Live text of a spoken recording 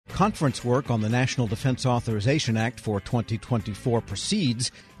Conference work on the National Defense Authorization Act for 2024 proceeds,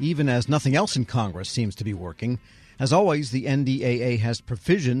 even as nothing else in Congress seems to be working. As always, the NDAA has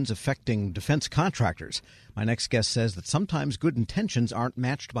provisions affecting defense contractors. My next guest says that sometimes good intentions aren't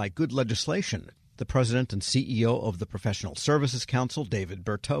matched by good legislation. The president and CEO of the Professional Services Council, David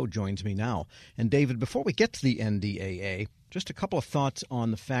Berteau, joins me now. And David, before we get to the NDAA, just a couple of thoughts on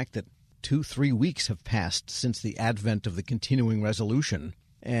the fact that 2-3 weeks have passed since the advent of the continuing resolution.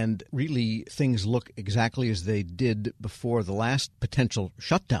 And really, things look exactly as they did before the last potential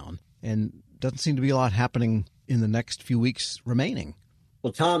shutdown. And doesn't seem to be a lot happening in the next few weeks remaining.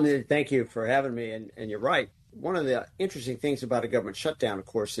 Well, Tom, thank you for having me. And you're right. One of the interesting things about a government shutdown, of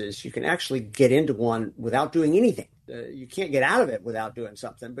course, is you can actually get into one without doing anything. You can't get out of it without doing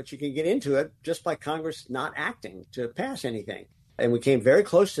something, but you can get into it just by Congress not acting to pass anything. And we came very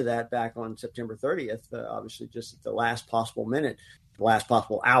close to that back on September 30th, obviously just at the last possible minute, the last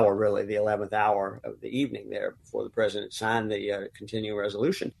possible hour, really, the 11th hour of the evening there before the president signed the continuing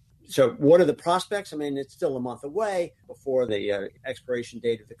resolution. So what are the prospects? I mean, it's still a month away before the expiration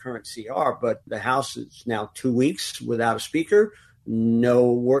date of the current CR, but the House is now 2 weeks without a speaker.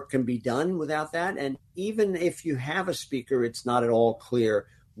 No work can be done without that. And even if you have a speaker, it's not at all clear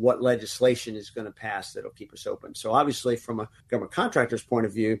what legislation is going to pass that'll keep us open. So obviously, from a government contractor's point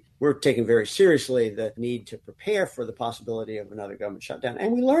of view, we're taking very seriously the need to prepare for the possibility of another government shutdown.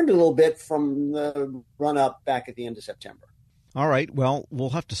 And we learned a little bit from the run-up back at the end of September. All right. Well,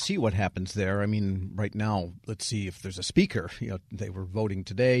 we'll have to see what happens there. I mean, right now, let's see if there's a speaker. They were voting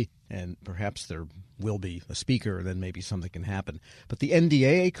today, and perhaps there will be a speaker, and then maybe something can happen. But the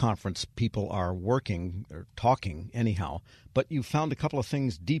NDAA conference people are working, or talking anyhow. But you found a couple of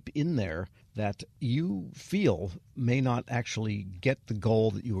things deep in there that you feel may not actually get the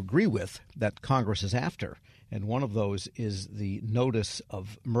goal that you agree with that Congress is after. And one of those is the notice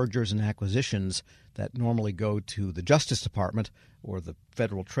of mergers and acquisitions that normally go to the Justice Department or the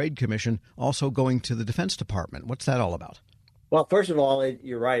Federal Trade Commission, also going to the Defense Department. What's that all about? Well, first of all,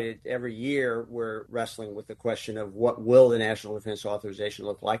 you're right. Every year we're wrestling with the question of what will the National Defense Authorization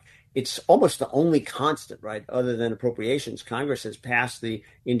look like. It's almost the only constant, right? Other than appropriations, Congress has passed the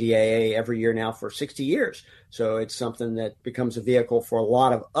NDAA every year now for 60 years. So it's something that becomes a vehicle for a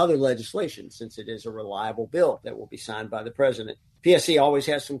lot of other legislation, since it is a reliable bill that will be signed by the president. PSC always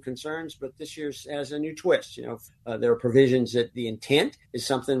has some concerns, but this year has a new twist. There are provisions that the intent is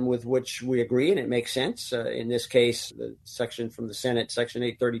something with which we agree, and it makes sense. In this case, the section from the Senate, Section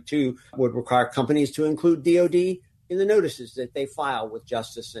 832, would require companies to include DOD in the notices that they file with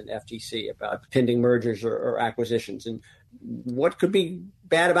Justice and FTC about pending mergers or acquisitions. And what could be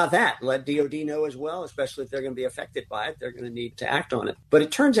bad about that? Let DOD know as well, especially if they're going to be affected by it. They're going to need to act on it. But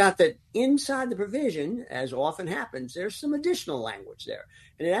it turns out that inside the provision, as often happens, there's some additional language there.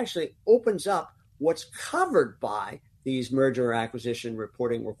 And it actually opens up what's covered by these merger or acquisition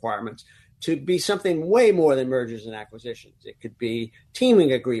reporting requirements to be something way more than mergers and acquisitions. It could be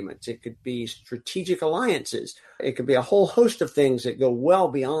teaming agreements. It could be strategic alliances. It could be a whole host of things that go well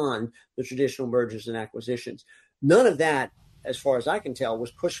beyond the traditional mergers and acquisitions. None of that, as far as I can tell,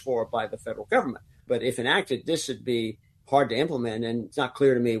 was pushed for by the federal government. But if enacted, this would be hard to implement, and it's not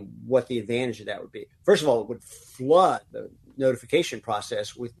clear to me what the advantage of that would be. First of all, it would flood the notification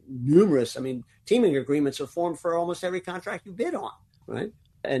process with numerous, teaming agreements are formed for almost every contract you bid on, right?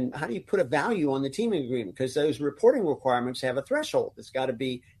 And how do you put a value on the teaming agreement? Because those reporting requirements have a threshold. It's got to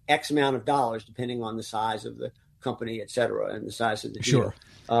be X amount of dollars, depending on the size of the company, et cetera, and the size of the deal. Sure.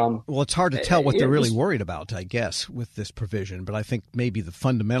 Well, it's hard to tell what they're really worried about, I guess, with this provision. But I think maybe the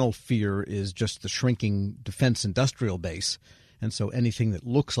fundamental fear is just the shrinking defense industrial base. And so anything that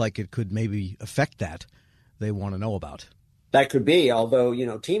looks like it could maybe affect that, they want to know about. That could be, although,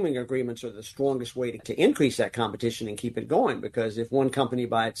 teaming agreements are the strongest way to increase that competition and keep it going, because if one company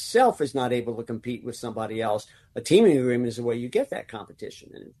by itself is not able to compete with somebody else, a teaming agreement is the way you get that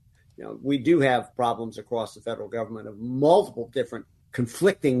competition. And, we do have problems across the federal government of multiple different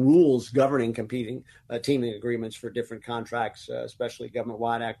conflicting rules governing competing teaming agreements for different contracts, especially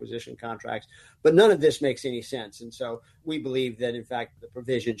government-wide acquisition contracts. But none of this makes any sense. And so we believe that, in fact, the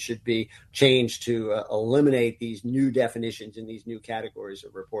provision should be changed to eliminate these new definitions and these new categories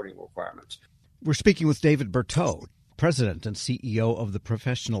of reporting requirements. We're speaking with David Berteau, President and CEO of the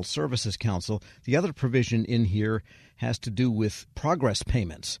Professional Services Council. The other provision in here has to do with progress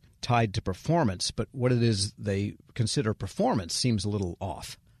payments tied to performance, but what it is they consider performance seems a little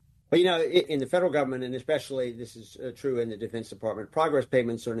off. Well, in the federal government, and especially this is true in the Defense Department, progress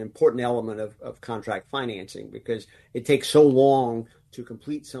payments are an important element of contract financing because it takes so long to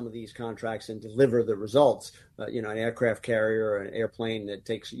complete some of these contracts and deliver the results. An aircraft carrier or an airplane that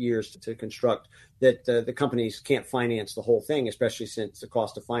takes years to construct, that the companies can't finance the whole thing, especially since the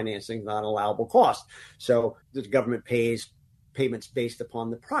cost of financing is not an allowable cost. So the government pays payments based upon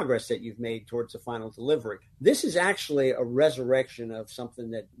the progress that you've made towards the final delivery. This is actually a resurrection of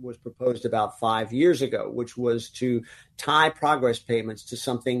something that was proposed about 5 years ago, which was to tie progress payments to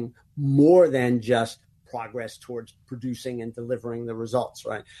something more than just progress towards producing and delivering the results,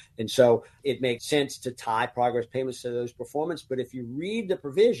 right? And so it makes sense to tie progress payments to those performance. But if you read the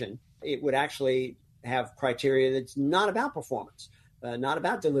provision, it would actually have criteria that's not about performance, not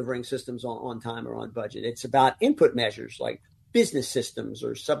about delivering systems on time or on budget. It's about input measures like business systems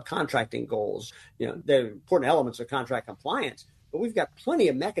or subcontracting goals. They're important elements of contract compliance, but we've got plenty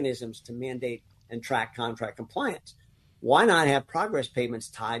of mechanisms to mandate and track contract compliance. Why not have progress payments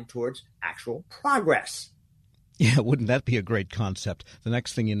tied towards actual progress? Yeah, wouldn't that be a great concept? The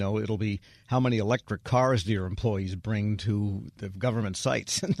next thing you know, it'll be how many electric cars do your employees bring to the government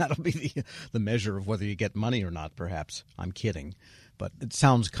sites? And that'll be the measure of whether you get money or not, perhaps. I'm kidding. But it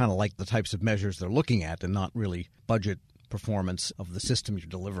sounds kind of like the types of measures they're looking at and not really budget performance of the system you're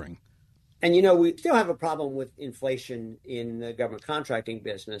delivering. And, we still have a problem with inflation in the government contracting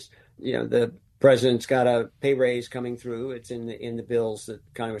business. The president's got a pay raise coming through. It's in the bills that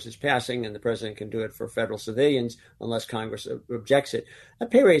Congress is passing, and the president can do it for federal civilians unless Congress objects it.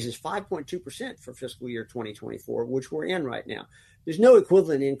 That pay raise is 5.2% for fiscal year 2024, which we're in right now. There's no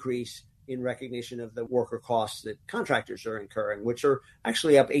equivalent increase in recognition of the worker costs that contractors are incurring, which are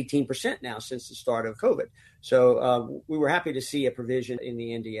actually up 18% now since the start of COVID. So we were happy to see a provision in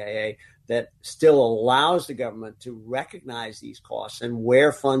the NDAA that still allows the government to recognize these costs and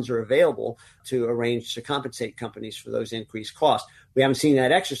where funds are available to arrange to compensate companies for those increased costs. We haven't seen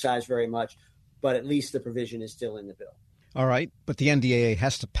that exercised very much, but at least the provision is still in the bill. All right, but the NDAA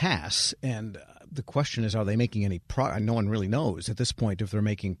has to pass, and the question is, are they making any progress? No one really knows at this point if they're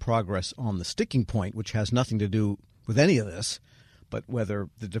making progress on the sticking point, which has nothing to do with any of this, but whether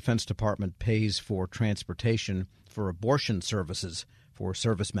the Defense Department pays for transportation for abortion services for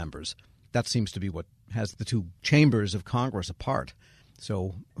service members. That seems to be what has the two chambers of Congress apart.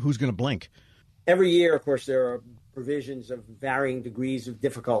 So who's going to blink? Every year, of course, there are provisions of varying degrees of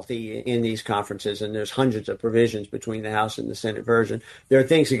difficulty in these conferences, and there's hundreds of provisions between the House and the Senate version. There are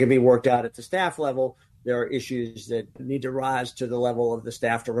things that can be worked out at the staff level. There are issues that need to rise to the level of the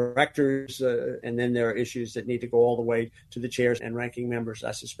staff directors, and then there are issues that need to go all the way to the chairs and ranking members.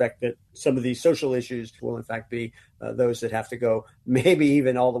 I suspect that some of these social issues will, in fact, be those that have to go maybe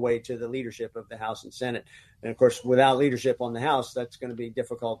even all the way to the leadership of the House and Senate. And, of course, without leadership on the House, that's going to be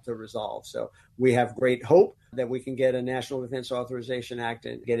difficult to resolve. So we have great hope that we can get a National Defense Authorization Act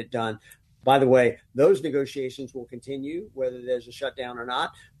and get it done. By the way, those negotiations will continue, whether there's a shutdown or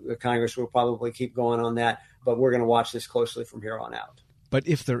not. The Congress will probably keep going on that, but we're going to watch this closely from here on out. But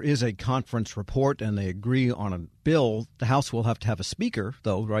if there is a conference report and they agree on a bill, the House will have to have a speaker,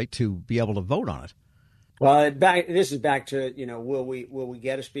 though, right, to be able to vote on it. Well, this is back to, will we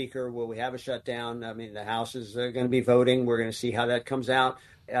get a speaker? Will we have a shutdown? I mean, the House is going to be voting. We're going to see how that comes out.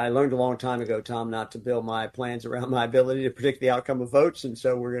 I learned a long time ago, Tom, not to build my plans around my ability to predict the outcome of votes. And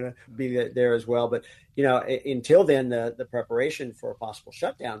so we're going to be there as well. But, until then, the preparation for a possible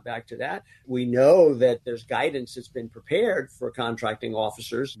shutdown, back to that, we know that there's guidance that's been prepared for contracting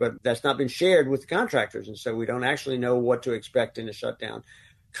officers, but that's not been shared with the contractors. And so we don't actually know what to expect in a shutdown.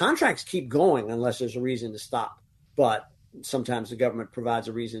 Contracts keep going unless there's a reason to stop. But sometimes the government provides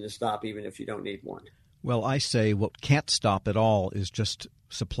a reason to stop even if you don't need one. Well, I say what can't stop at all is just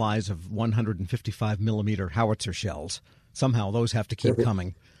supplies of 155 millimeter howitzer shells. Somehow those have to keep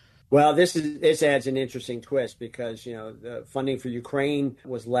coming. Well, this adds an interesting twist because, the funding for Ukraine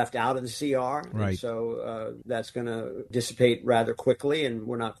was left out of the CR. Right. And so that's going to dissipate rather quickly, and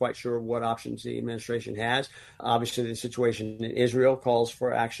we're not quite sure what options the administration has. Obviously, the situation in Israel calls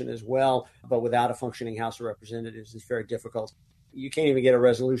for action as well, but without a functioning House of Representatives, it's very difficult. You can't even get a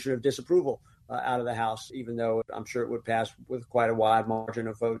resolution of disapproval out of the House, even though I'm sure it would pass with quite a wide margin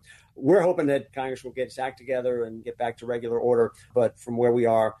of vote. We're hoping that Congress will get its act together and get back to regular order. But from where we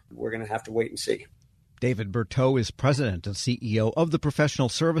are, we're going to have to wait and see. David Berteau is president and CEO of the Professional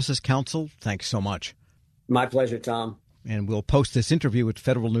Services Council. Thanks so much. My pleasure, Tom. And we'll post this interview at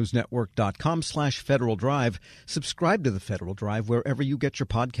federalnewsnetwork.com/Federal Drive. Subscribe to the Federal Drive wherever you get your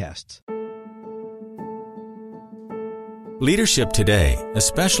podcasts. Leadership today,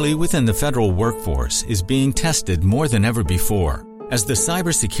 especially within the federal workforce, is being tested more than ever before. As the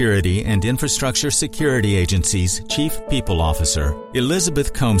Cybersecurity and Infrastructure Security Agency's Chief People Officer,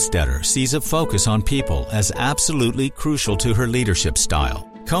 Elizabeth Comstetter sees a focus on people as absolutely crucial to her leadership style.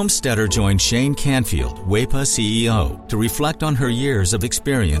 Comstetter joined Shane Canfield, WEPA CEO, to reflect on her years of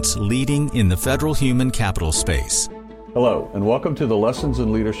experience leading in the federal human capital space. Hello, and welcome to the Lessons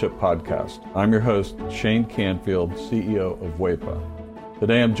in Leadership podcast. I'm your host, Shane Canfield, CEO of WEPA.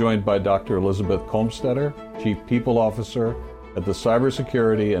 Today I'm joined by Dr. Elizabeth Comstetter, Chief People Officer at the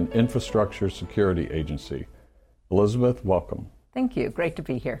Cybersecurity and Infrastructure Security Agency. Elizabeth, welcome. Thank you. Great to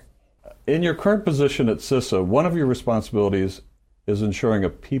be here. In your current position at CISA, one of your responsibilities is ensuring a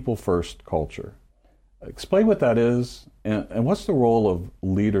people-first culture. Explain what that is, and what's the role of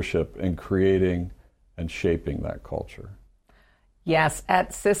leadership in creating and shaping that culture? Yes,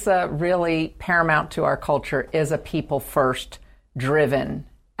 at CISA, really paramount to our culture is a people-first driven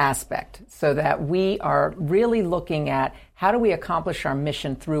aspect, so that we are really looking at how do we accomplish our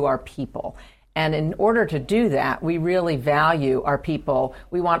mission through our people. And in order to do that, we really value our people.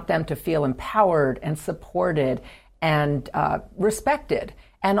 We want them to feel empowered and supported and respected,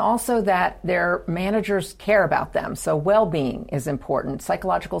 and also that their managers care about them. So well-being is important.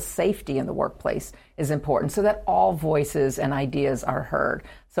 Psychological safety in the workplace is important, so that all voices and ideas are heard.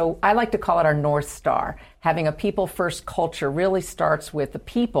 So I like to call it our North Star. Having a people-first culture really starts with the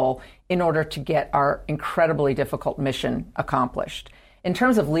people in order to get our incredibly difficult mission accomplished. In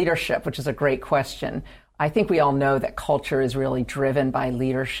terms of leadership, which is a great question, I think we all know that culture is really driven by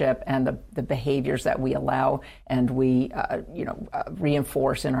leadership and the behaviors that we allow and we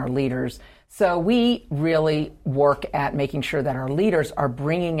reinforce in our leaders. So we really work at making sure that our leaders are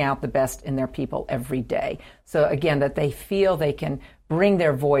bringing out the best in their people every day. So again, that they feel they can bring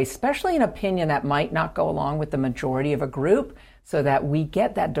their voice, especially an opinion that might not go along with the majority of a group, so that we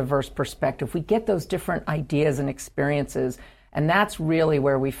get that diverse perspective, we get those different ideas and experiences. And that's really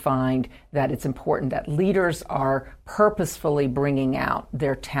where we find that it's important that leaders are purposefully bringing out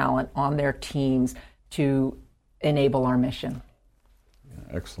their talent on their teams to enable our mission.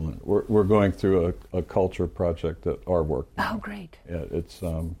 Yeah, excellent. We're going through a culture project at our work. Oh, great. Yeah,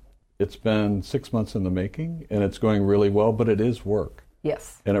 it's been 6 months in the making, and it's going really well, but it is work.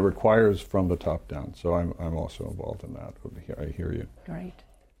 Yes. And it requires from the top down. So I'm also involved in that. I hear you. Great.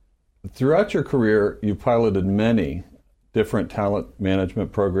 Throughout your career, you piloted many different talent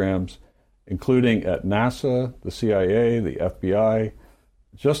management programs, including at NASA, the CIA, the FBI,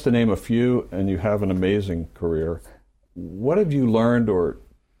 just to name a few, and you have an amazing career. What have you learned, or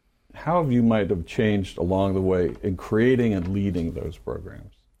how have you might have changed along the way in creating and leading those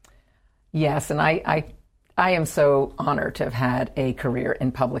programs? Yes, and I am so honored to have had a career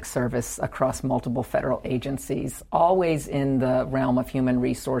in public service across multiple federal agencies, always in the realm of human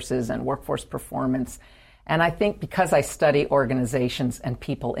resources and workforce performance. And I think because I study organizations and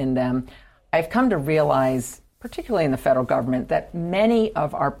people in them, I've come to realize, particularly in the federal government, that many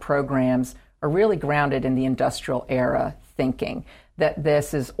of our programs are really grounded in the industrial era thinking, that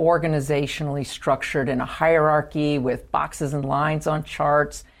this is organizationally structured in a hierarchy with boxes and lines on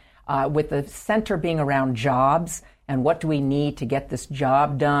charts, with the center being around jobs and what do we need to get this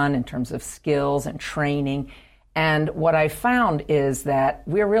job done in terms of skills and training. And what I found is that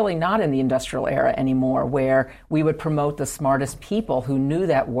we're really not in the industrial era anymore, where we would promote the smartest people who knew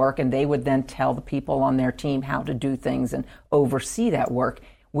that work, and they would then tell the people on their team how to do things and oversee that work.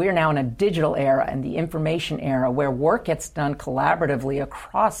 We're now in a digital era and the information era, where work gets done collaboratively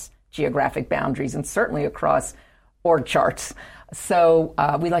across geographic boundaries and certainly across org charts. So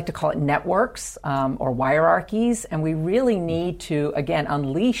we like to call it networks or hierarchies, and we really need to, again,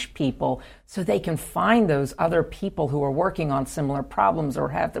 unleash people so they can find those other people who are working on similar problems or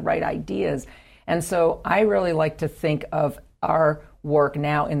have the right ideas. And so I really like to think of our work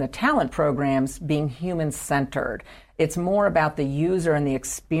now in the talent programs being human-centered. It's more about the user and the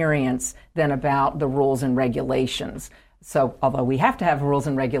experience than about the rules and regulations. So although we have to have rules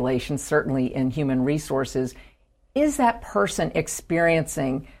and regulations, certainly in human resources, is that person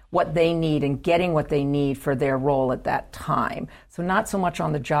experiencing what they need and getting what they need for their role at that time? So not so much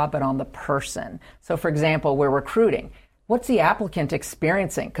on the job, but on the person. So for example, we're recruiting. What's the applicant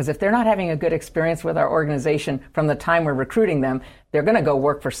experiencing? Because if they're not having a good experience with our organization from the time we're recruiting them, they're going to go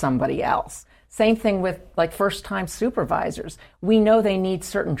work for somebody else. Same thing with like first-time supervisors. We know they need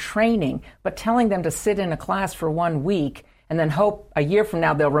certain training, but telling them to sit in a class for 1 week and then hope a year from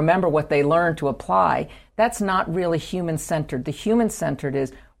now they'll remember what they learned to apply, that's not really human-centered. The human-centered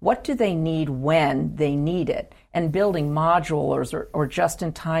is, what do they need when they need it, and building modulars or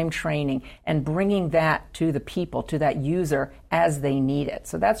just-in-time training and bringing that to the people, to that user as they need it.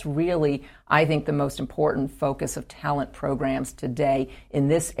 So that's really, I think, the most important focus of talent programs today in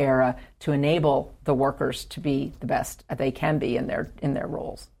this era to enable the workers to be the best they can be in their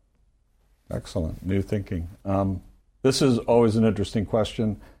roles. Excellent. New thinking. This is always an interesting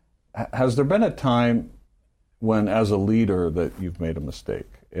question. Has there been a time when, as a leader, that you've made a mistake?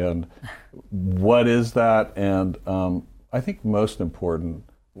 And what is that? And I think most important,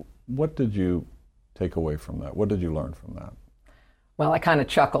 what did you take away from that? What did you learn from that? Well, I kind of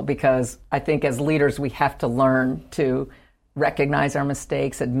chuckle because I think as leaders we have to learn to recognize our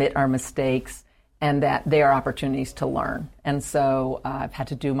mistakes, admit our mistakes, and that they are opportunities to learn. And so I've had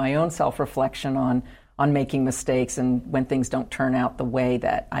to do my own self-reflection on making mistakes and when things don't turn out the way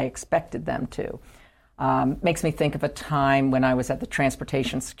that I expected them to. Makes me think of a time when I was at the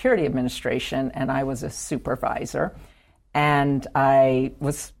Transportation Security Administration and I was a supervisor, and I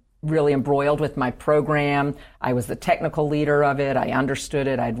was really embroiled with my program. I was the technical leader of it. I understood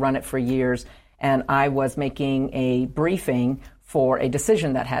it. I'd run it for years, and I was making a briefing for a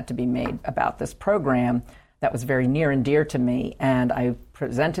decision that had to be made about this program that was very near and dear to me. And I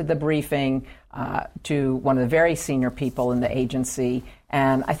presented the briefing to one of the very senior people in the agency,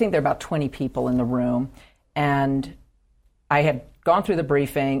 and I think there are about 20 people in the room. And I had gone through the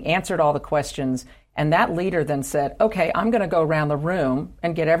briefing, answered all the questions, and that leader then said, okay, I'm going to go around the room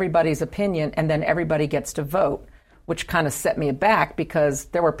and get everybody's opinion, and then everybody gets to vote, which kind of set me aback because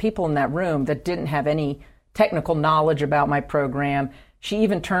there were people in that room that didn't have any technical knowledge about my program. She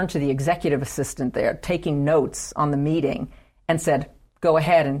even turned to the executive assistant there, taking notes on the meeting, and said, go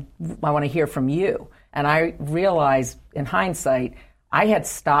ahead, and I want to hear from you. And I realized, in hindsight, I had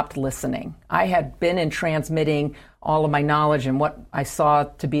stopped listening. I had been in transmitting all of my knowledge and what I saw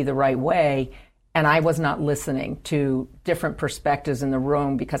to be the right way, and I was not listening to different perspectives in the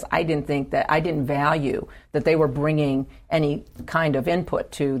room because I didn't value that they were bringing any kind of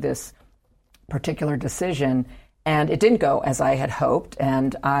input to this particular decision. And it didn't go as I had hoped,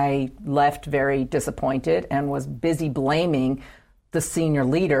 and I left very disappointed and was busy blaming the senior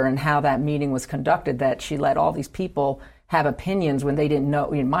leader and how that meeting was conducted, that she let all these people have opinions when they didn't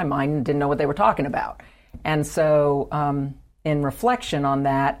know, in my mind, didn't know what they were talking about. And so in reflection on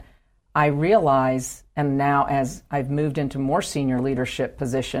that, I realize, and now as I've moved into more senior leadership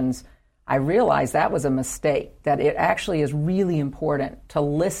positions, I realize that was a mistake, that it actually is really important to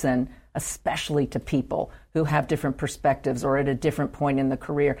listen, especially to people who have different perspectives or at a different point in the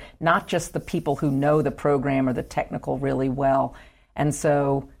career, not just the people who know the program or the technical really well. And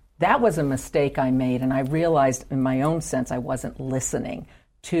so that was a mistake I made, and I realized in my own sense I wasn't listening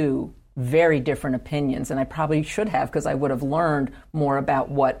to very different opinions, and I probably should have, because I would have learned more about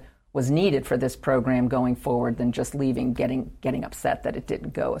what was needed for this program going forward than just leaving getting upset that it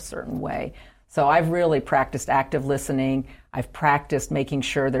didn't go a certain way. So I've really practiced active listening. I've practiced making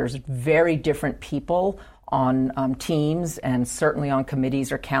sure there's very different people on teams and certainly on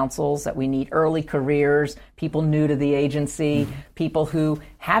committees or councils, that we need early careers, people new to the agency, people who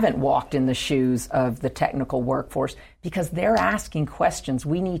haven't walked in the shoes of the technical workforce, because they're asking questions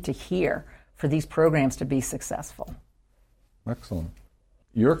we need to hear for these programs to be successful. Excellent.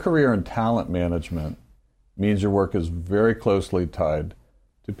 Your career in talent management means your work is very closely tied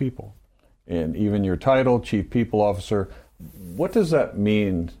to people. And even your title, Chief People Officer, what does that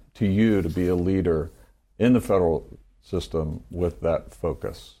mean to you to be a leader in the federal system with that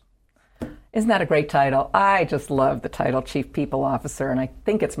focus? Isn't that a great title? I just love the title Chief People Officer, and I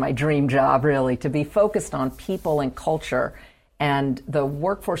think it's my dream job, really, to be focused on people and culture and the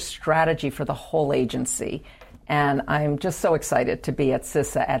workforce strategy for the whole agency. And I'm just so excited to be at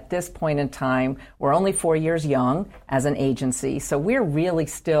CISA at this point in time. We're only 4 years young as an agency, so we're really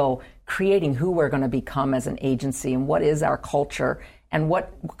still creating who we're going to become as an agency and what is our culture and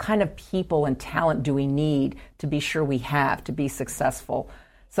what kind of people and talent do we need to be sure we have to be successful.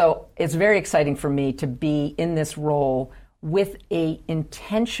 So it's very exciting for me to be in this role with a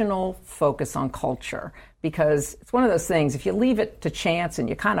intentional focus on culture, because it's one of those things, if you leave it to chance and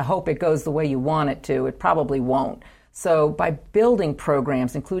you kind of hope it goes the way you want it to, it probably won't. So by building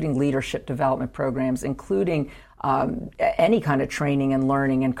programs, including leadership development programs, including any kind of training and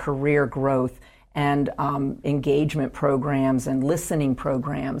learning and career growth and engagement programs and listening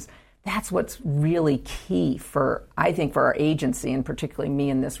programs, that's what's really key for, I think, for our agency, and particularly me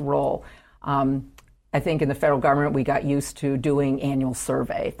in this role. I think in the federal government, we got used to doing annual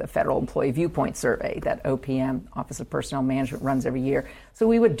survey, the Federal Employee Viewpoint Survey that OPM, Office of Personnel Management, runs every year. So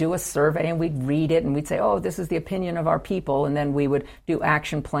we would do a survey and we'd read it and we'd say, oh, this is the opinion of our people. And then we would do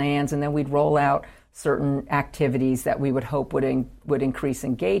action plans and then we'd roll out certain activities that we would hope would increase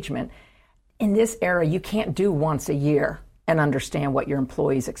engagement. In this era, you can't do once a year and understand what your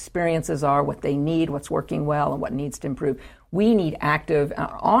employees' experiences are, what they need, what's working well, and what needs to improve. We need active,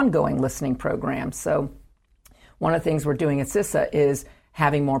 ongoing listening programs. So one of the things we're doing at CISA is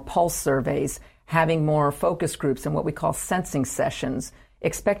having more pulse surveys, having more focus groups and what we call sensing sessions,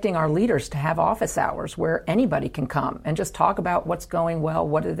 expecting our leaders to have office hours where anybody can come and just talk about what's going well,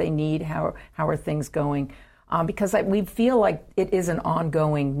 what do they need, how are things going, because we feel like it is an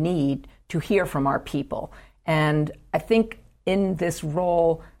ongoing need to hear from our people. And I think in this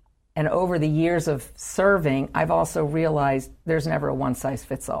role and over the years of serving, I've also realized there's never a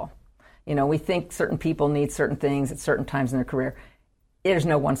one-size-fits-all. You know, we think certain people need certain things at certain times in their career. There's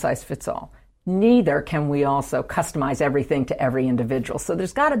no one-size-fits-all. Neither can we also customize everything to every individual. So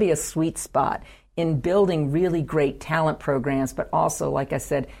there's got to be a sweet spot in building really great talent programs, but also, like I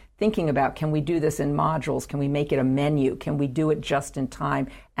said, thinking about, can we do this in modules? Can we make it a menu? Can we do it just in time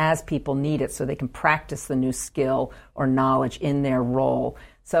as people need it so they can practice the new skill or knowledge in their role?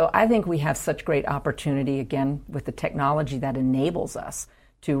 So I think we have such great opportunity, again, with the technology that enables us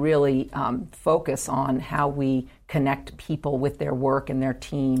to really focus on how we connect people with their work and their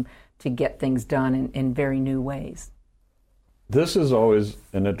team to get things done in very new ways. This is always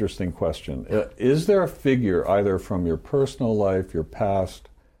an interesting question. Is there a figure, either from your personal life, your past,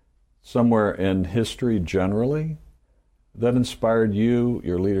 somewhere in history generally, that inspired you,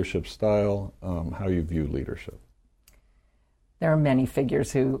 your leadership style, how you view leadership? There are many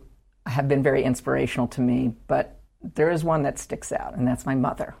figures who have been very inspirational to me, but there is one that sticks out, and that's my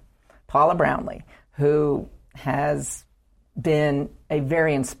mother, Paula Brownlee, who has been a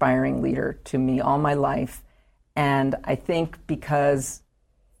very inspiring leader to me all my life. And I think because,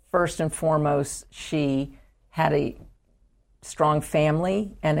 first and foremost, she had a strong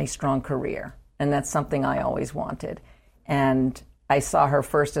family and a strong career. And that's something I always wanted. And I saw her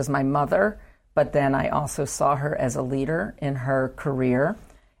first as my mother, but then I also saw her as a leader in her career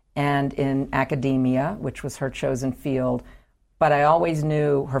and in academia, which was her chosen field. But I always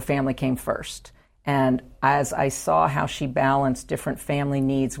knew her family came first. And as I saw how she balanced different family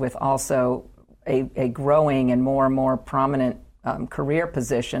needs with also a growing and more prominent career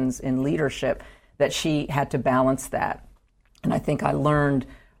positions in leadership, that she had to balance that. And I think I learned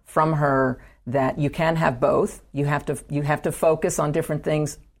from her that you can have both. You have to focus on different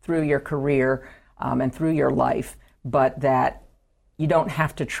things through your career and through your life, but that you don't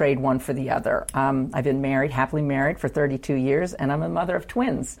have to trade one for the other. I've been happily married for 32 years, and I'm a mother of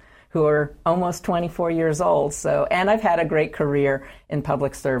twins who are almost 24 years old. And I've had a great career in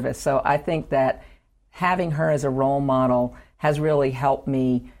public service. So I think that having her as a role model has really helped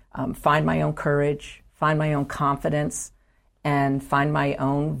me find my own courage, find my own confidence, and find my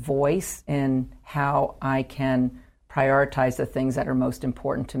own voice in how I can prioritize the things that are most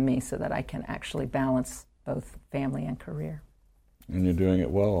important to me so that I can actually balance both family and career. And you're doing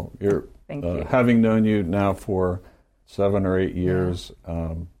it well. Thank you. Having known you now for 7 or 8 years,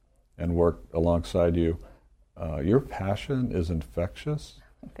 and worked alongside you, your passion is infectious.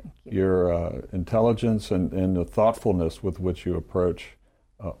 Thank you. Your intelligence and the thoughtfulness with which you approach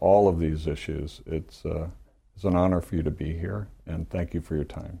all of these issues, it's an honor for you to be here, and thank you for your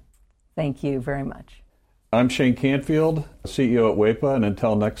time. Thank you very much. I'm Shane Canfield, CEO at WEPA, and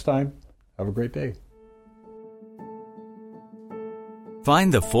until next time, have a great day.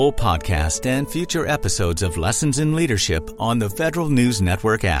 Find the full podcast and future episodes of Lessons in Leadership on the Federal News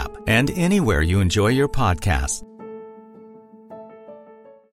Network app and anywhere you enjoy your podcasts.